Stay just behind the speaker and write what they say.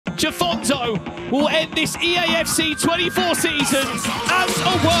Jafonso will end this EAFC 24 season as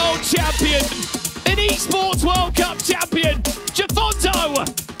a world champion. An Esports World Cup champion. Jafonso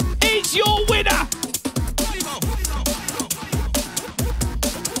is your winner.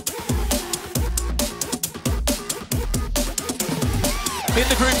 In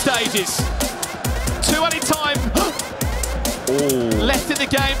the group stages, 2 at a time. Left in the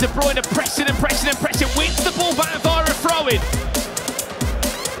game, De Bruyne pressing, wins the ball back via a throw-in.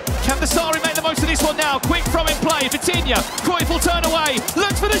 Can the Sari make the most of this one now? Quick throw-in play, Vitinha, Cruyff will turn away,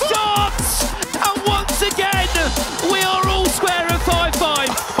 looks for the shots! And once again, we are all square at 5-5.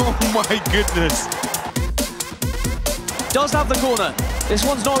 Oh my goodness. Does have the corner, this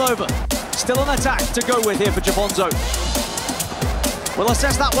one's not over. Still an attack to go with here for Jafonso. We'll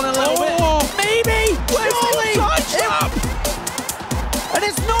assess that one a little bit. Maybe! Surely! And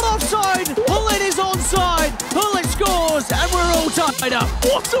it's not offside! Hullet is onside! Hullet scores, and we're all tied up.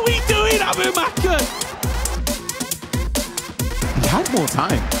 What are we doing, Abumaka? He had more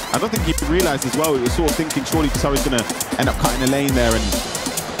time. I don't think he realised as well. He was sort of thinking surely Sari's going to end up cutting the lane there,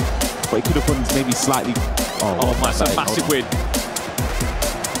 but he could have gone maybe slightly... Oh, that's a massive win.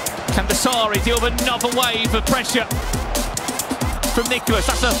 Can the Sari deal with another wave of pressure from Nicholas?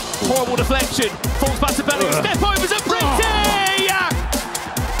 That's a horrible deflection. Falls back to Bellingham. Step overs at Pretty!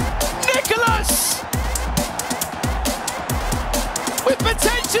 Nicholas! With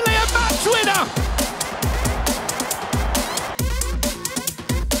potentially a match winner!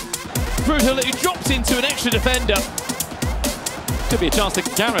 Brutal, who drops into an extra defender. Could be a chance to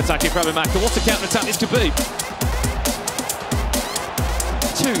counter-attack if Abumaka. What a counter-attack this could be.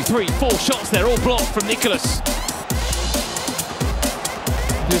 2, 3, 4 shots there, all blocked from Nicholas.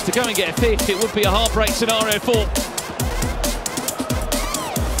 If he was to go and get a fifth, it would be a heartbreak scenario for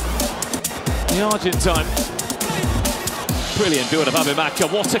the Argentine. Brilliant build of Abumaka.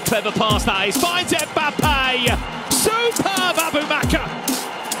 What a clever pass that is. Finds Mbappe. Superb Abumaka.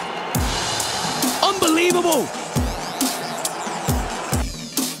 Unbelievable!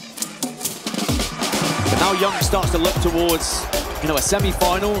 But now Young starts to look towards, a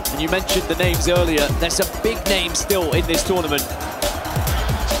semi-final, and you mentioned the names earlier. There's some big names still in this tournament.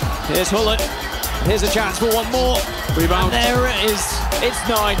 Here's Hullet. Here's a chance for one more. Rebound. And there it is. It's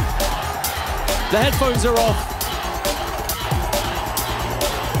 9. The headphones are off.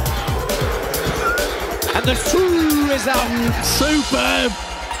 And the 2 is out. Superb.